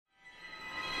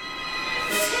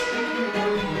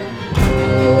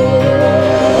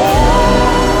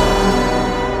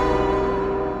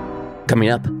Coming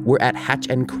up, we're at Hatch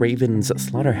and Kraven's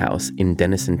Slaughterhouse in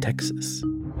Dennison, Texas.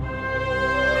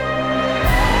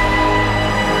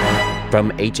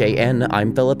 From HAN,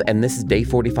 I'm Philip, and this is day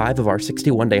 45 of our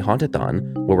 61-day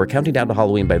Hauntathon, where we're counting down to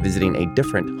Halloween by visiting a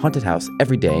different haunted house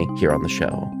every day here on the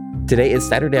show. Today is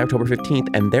Saturday, October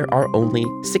 15th, and there are only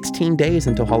 16 days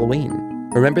until Halloween.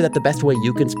 Remember that the best way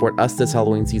you can support us this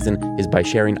Halloween season is by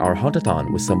sharing our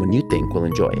Hauntathon with someone you think will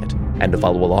enjoy it. And to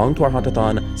follow along to our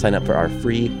Hauntathon, sign up for our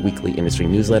free weekly industry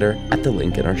newsletter at the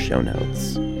link in our show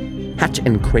notes. Hatch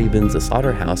and Kraven's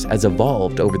Slaughterhouse has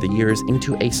evolved over the years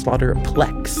into a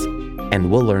slaughterplex, and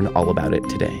we'll learn all about it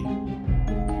today.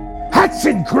 Hatch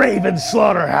and Kraven's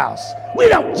Slaughterhouse. We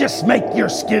don't just make your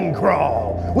skin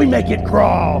crawl. We make it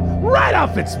crawl right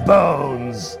off its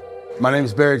bones. My name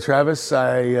is Barry Travis.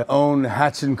 I own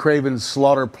Hatch and Kraven's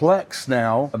Slaughterplex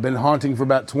now. I've been haunting for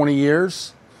about 20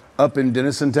 years up in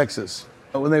Dennison, Texas.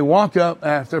 When they walk up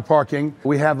after parking,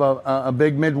 we have a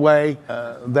big midway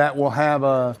that will have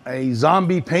a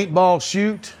zombie paintball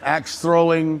shoot, axe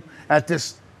throwing. At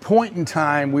this point in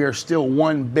time, we are still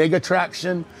one big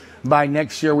attraction. By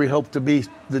next year, we hope to be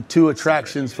the two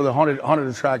attractions for the haunted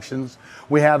attractions.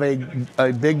 We have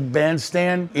a big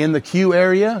bandstand in the queue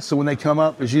area. So when they come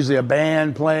up, there's usually a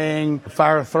band playing,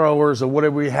 fire throwers, or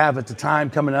whatever we have at the time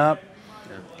coming up.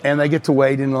 And they get to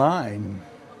wait in line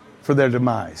for their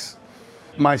demise.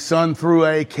 My son threw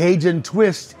a Cajun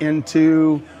twist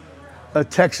into a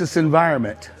Texas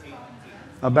environment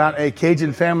about a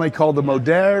Cajun family called the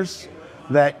Moders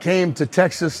that came to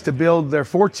Texas to build their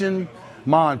fortune.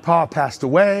 Ma and Pa passed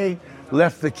away,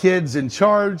 left the kids in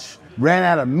charge, ran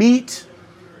out of meat.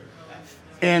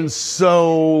 And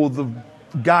so the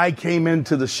guy came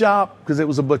into the shop, because it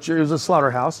was a butcher, it was a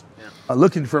slaughterhouse,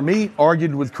 looking for meat,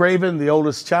 argued with Kraven, the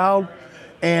oldest child,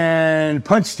 and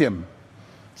punched him.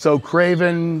 So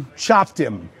Kraven chopped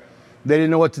him. They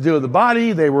didn't know what to do with the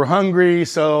body. They were hungry,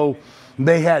 so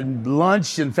they had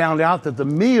lunch and found out that the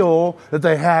meal that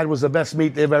they had was the best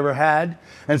meat they've ever had.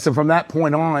 And so from that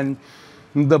point on,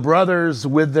 the brothers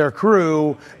with their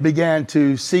crew began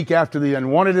to seek after the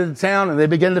unwanted in the town, and they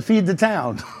began to feed the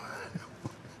town.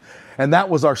 And that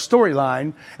was our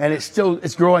storyline, and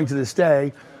it's growing to this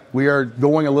day. We are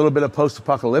going a little bit of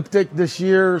post-apocalyptic this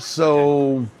year,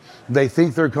 so they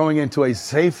think they're going into a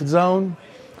safe zone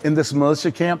in this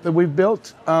militia camp that we've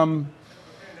built. But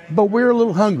we're a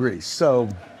little hungry, so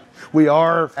we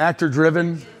are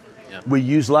actor-driven. Yep. We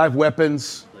use live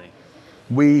weapons.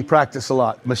 We practice a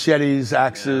lot. Machetes,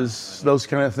 axes, those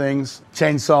kind of things.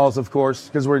 Chainsaws, of course,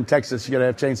 because we're in Texas, you gotta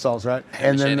have chainsaws, right?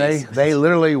 And then they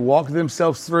literally walk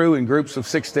themselves through in groups of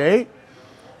 6 to 8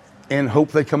 and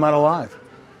hope they come out alive.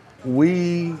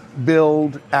 We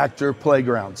build actor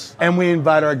playgrounds, and we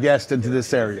invite our guests into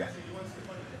this area.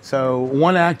 So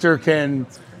one actor can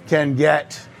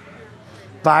get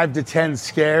 5 to 10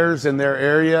 scares in their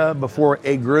area before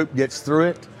a group gets through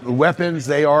it. The weapons,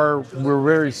 we're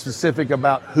very specific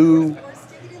about who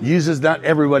uses. Not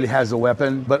everybody has a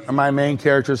weapon, but my main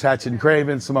character is Hatch and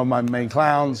Kraven, some of my main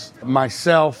clowns,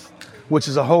 myself, which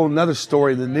is a whole nother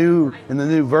story. In the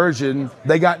new version,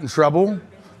 they got in trouble.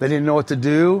 They didn't know what to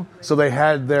do, so they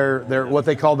had their what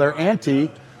they call their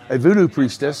auntie, a voodoo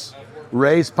priestess,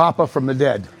 raise Papa from the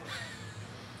dead.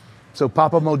 So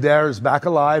Papa Moder is back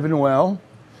alive and well,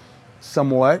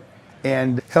 somewhat,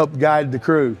 and helped guide the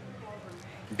crew.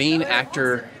 Being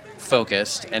actor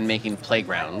focused and making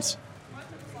playgrounds,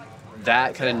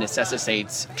 that kind of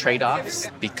necessitates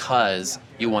trade-offs because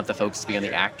you want the focus to be on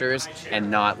the actors and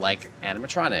not like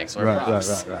animatronics or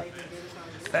props. Right.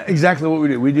 Exactly what we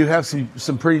do. We do have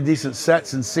some pretty decent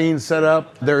sets and scenes set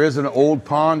up. There is an old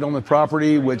pond on the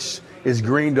property which is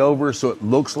greened over so it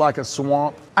looks like a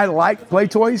swamp. I like play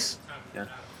toys,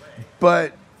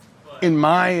 but in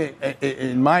my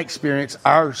experience,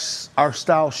 our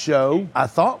style show, I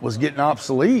thought, was getting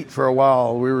obsolete for a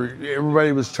while.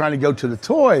 Everybody was trying to go to the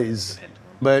toys,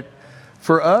 but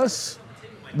for us,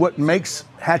 what makes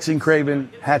Hatch and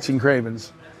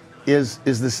Kraven's is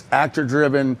this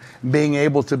actor-driven, being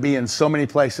able to be in so many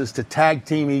places, to tag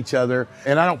team each other,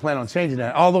 and I don't plan on changing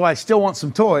that. Although I still want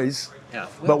some toys,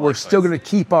 but we're still going to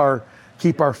keep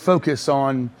our focus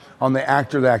on the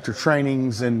actor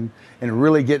trainings and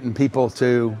really getting people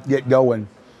to get going.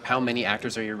 How many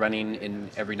actors are you running in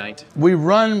every night? We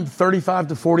run 35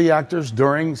 to 40 actors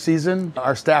during season.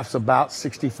 Our staff's about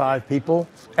 65 people.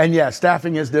 And yeah,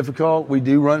 staffing is difficult. We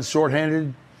do run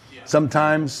shorthanded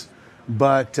sometimes,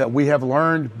 but we have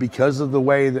learned, because of the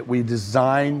way that we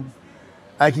design,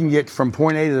 I can get from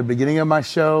point A to the beginning of my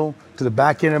show to the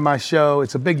back end of my show.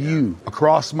 It's a big U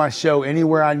across my show,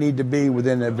 anywhere I need to be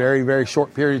within a very, very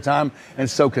short period of time, and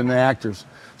so can the actors.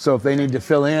 So if they need to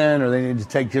fill in or they need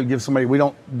to give somebody, we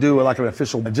don't do like an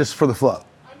official, just for the flow.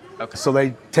 Okay. So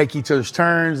they take each other's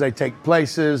turns, they take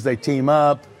places, they team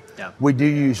up. Yeah. We do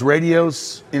use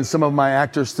radios in some of my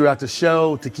actors throughout the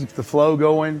show to keep the flow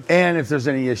going. And if there's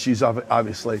any issues,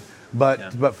 obviously.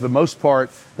 But for the most part,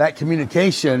 that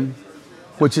communication,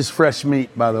 which is fresh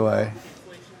meat, by the way.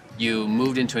 You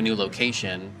moved into a new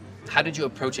location. How did you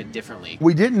approach it differently?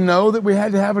 We didn't know that we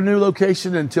had to have a new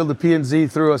location until the P&Z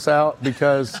threw us out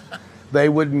because they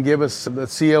wouldn't give us the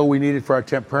CO we needed for our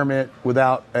temp permit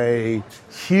without a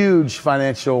huge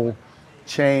financial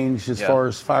change as far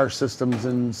as fire systems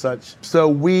and such. So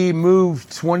we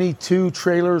moved 22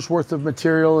 trailers worth of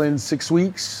material in 6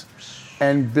 weeks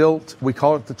and built, we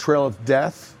call it the Trail of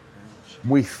Death.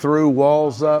 We threw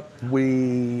walls up.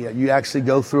 You actually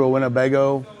go through a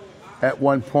Winnebago at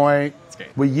one point.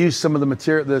 We used some of the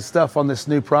material, the stuff on this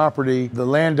new property. The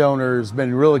landowner's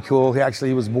been really cool.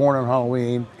 He was born on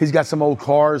Halloween. He's got some old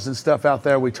cars and stuff out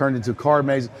there. We turned into a car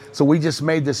maze. So we just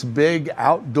made this big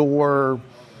outdoor,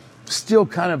 still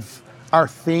kind of our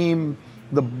theme,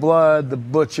 the blood, the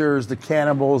butchers, the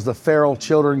cannibals, the feral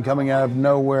children coming out of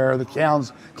nowhere, the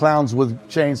clowns with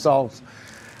chainsaws.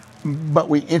 But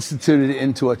we instituted it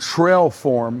into a trail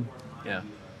form. Yeah.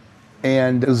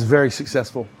 And it was very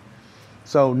successful.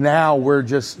 So now we're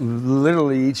just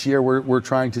literally each year we're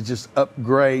trying to just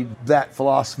upgrade that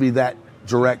philosophy, that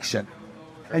direction.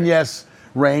 And yes,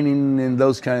 raining and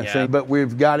those kind of things, but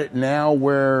we've got it now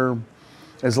where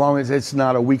as long as it's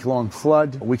not a week-long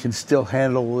flood, we can still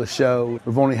handle the show.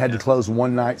 We've only had to close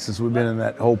one night since we've been in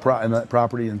that whole in that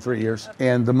property in 3 years.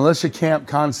 And the militia camp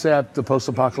concept, the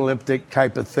post-apocalyptic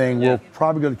type of thing, we're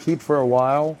probably going to keep for a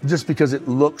while just because it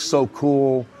looks so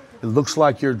cool. It looks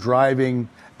like you're driving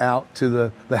out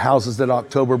to the houses that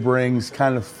October brings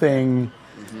kind of thing.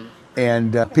 Mm-hmm.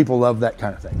 And people love that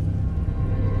kind of thing.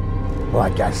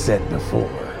 Like I said before,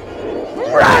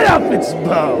 right up its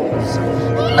bones.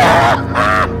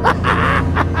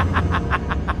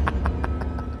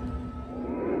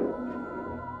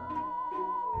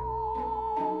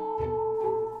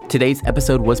 Today's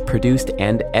episode was produced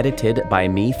and edited by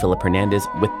me, Philip Hernandez,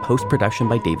 with post-production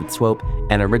by David Swope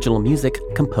and original music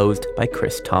composed by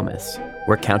Chris Thomas.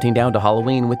 We're counting down to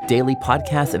Halloween with daily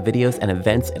podcasts, videos, and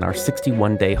events in our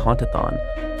 61-day Hauntathon.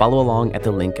 Follow along at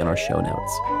the link in our show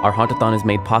notes. Our Hauntathon is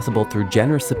made possible through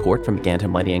generous support from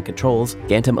Gantom Lighting and Controls.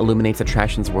 Gantom illuminates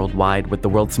attractions worldwide with the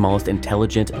world's smallest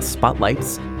intelligent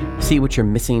spotlights. See what you're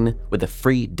missing with a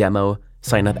free demo.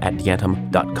 Sign up at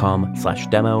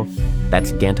gantom.com/demo.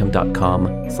 That's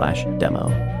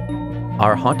gantom.com/demo.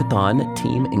 Our Hauntathon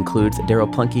team includes Daryl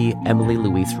Plunkey, Emily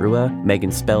Louise Rua,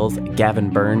 Megan Spells,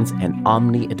 Gavin Burns, and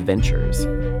Omni Adventures.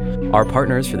 Our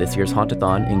partners for this year's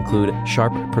Hauntathon include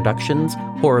Sharp Productions,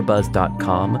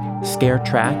 HorrorBuzz.com,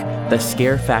 ScareTrack,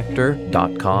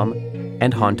 TheScareFactor.com,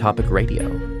 and Haunt Topic Radio.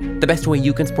 The best way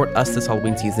you can support us this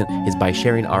Halloween season is by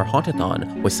sharing our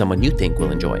Hauntathon with someone you think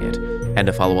will enjoy it. And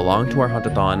to follow along to our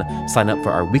Hauntathon, sign up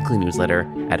for our weekly newsletter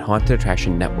at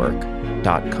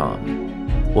HauntedAttractionNetwork.com.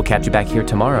 We'll catch you back here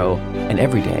tomorrow and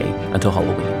every day until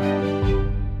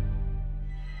Halloween.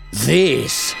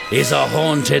 This is a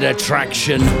Haunted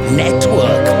Attraction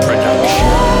Network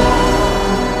production.